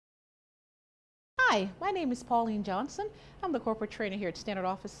Hi, my name is Pauline Johnson. I'm the corporate trainer here at Standard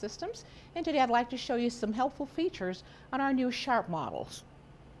Office Systems, and today I'd like to show you some helpful features on our new Sharp models.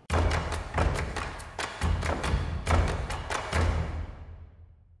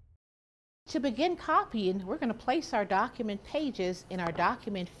 To begin copying, we're going to place our document pages in our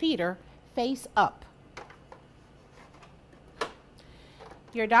document feeder face up.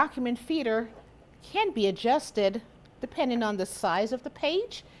 Your document feeder can be adjusted depending on the size of the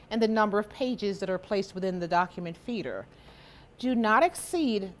page and the number of pages that are placed within the document feeder. Do not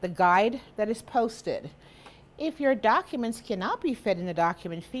exceed the guide that is posted. If your documents cannot be fit in the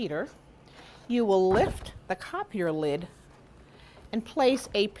document feeder, you will lift the copier lid and place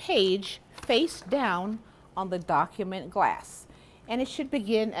a page face down on the document glass. And it should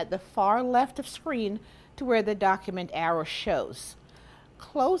begin at the far left of screen to where the document arrow shows.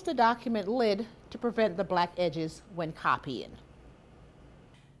 Close the document lid to prevent the black edges when copying.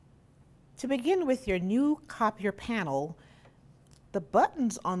 To begin with your new copier panel, the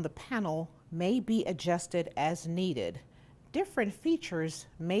buttons on the panel may be adjusted as needed. Different features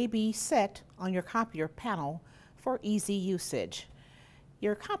may be set on your copier panel for easy usage.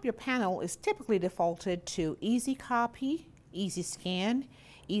 Your copier panel is typically defaulted to Easy Copy, Easy Scan,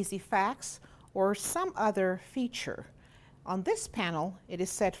 Easy Fax, or some other feature. On this panel, it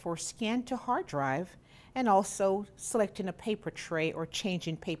is set for Scan to Hard Drive and also selecting a paper tray or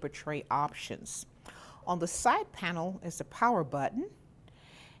changing paper tray options. On the side panel is the power button,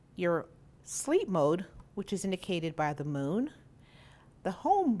 your sleep mode, which is indicated by the moon. The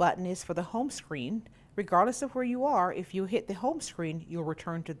home button is for the home screen. Regardless of where you are, if you hit the home screen, you'll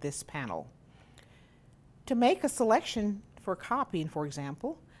return to this panel. To make a selection for copying, for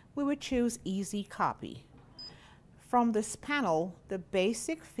example, we would choose Easy Copy. From this panel, the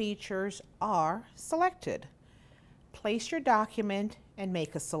basic features are selected. Place your document and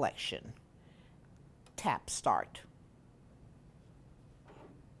make a selection. Tap Start.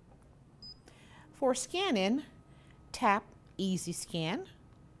 For scanning, tap Easy Scan.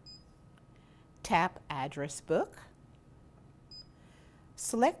 Tap Address Book.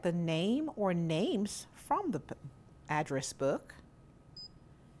 Select the name or names from the address book.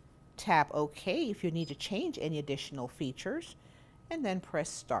 Tap OK if you need to change any additional features, and then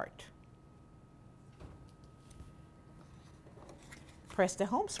press Start. Press the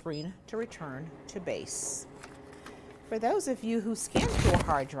home screen to return to base. For those of you who scan to a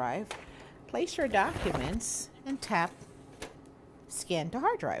hard drive, place your documents and tap Scan to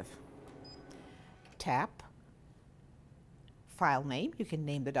Hard Drive. Tap File Name. You can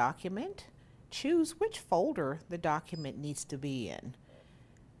name the document. Choose which folder the document needs to be in.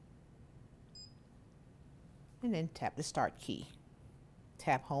 And then tap the Start key.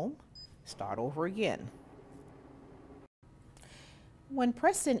 Tap Home, start over again. When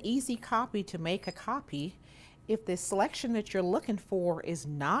pressing Easy Copy to make a copy, if the selection that you're looking for is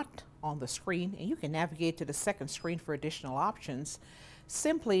not on the screen, and you can navigate to the second screen for additional options,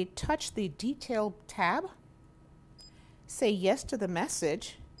 simply touch the Detail tab, say yes to the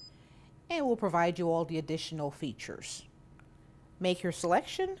message, and it will provide you all the additional features. Make your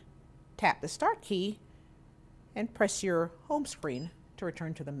selection, tap the Start key, and press your home screen to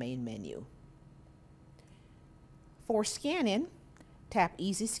return to the main menu. For scanning, tap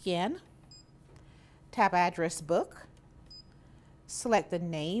Easy Scan, tap Address Book, select the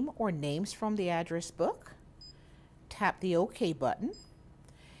name or names from the address book, tap the OK button.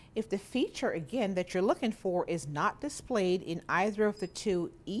 If the feature, again, that you're looking for is not displayed in either of the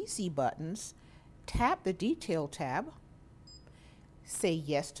two Easy buttons, tap the Detail tab, say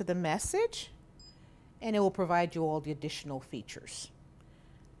yes to the message, and it will provide you all the additional features.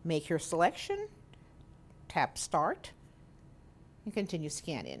 Make your selection, tap Start, and continue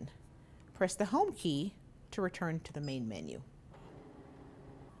scanning. Press the Home key to return to the main menu.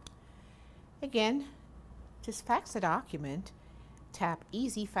 Again, to fax a document, tap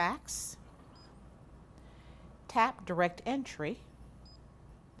Easy Fax, tap Direct Entry,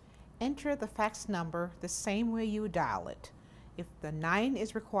 enter the fax number the same way you dial it. If the 9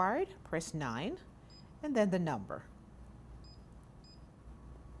 is required, press 9, and then the number.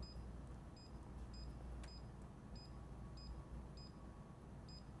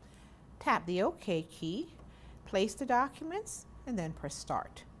 Tap the OK key, place the documents, and then press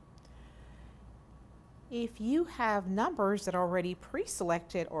Start. If you have numbers that are already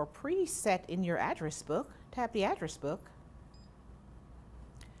pre-selected or preset in your address book, tap the address book.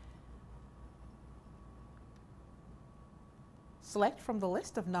 Select from the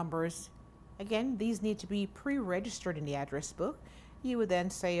list of numbers. Again, these need to be pre-registered in the address book. You would then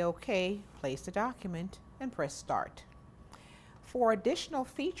say OK, place the document, and press Start. For additional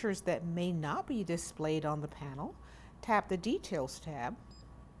features that may not be displayed on the panel, tap the Details tab,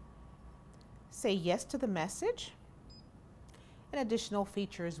 say yes to the message, and additional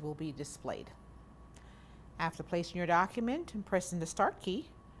features will be displayed. After placing your document and pressing the Start key,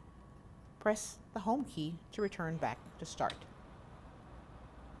 press the Home key to return back to Start.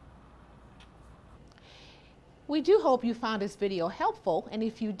 We do hope you found this video helpful, and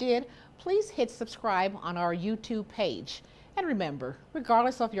if you did, please hit subscribe on our YouTube page. And remember,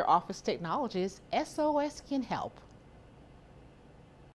 regardless of your office technologies, SOS can help.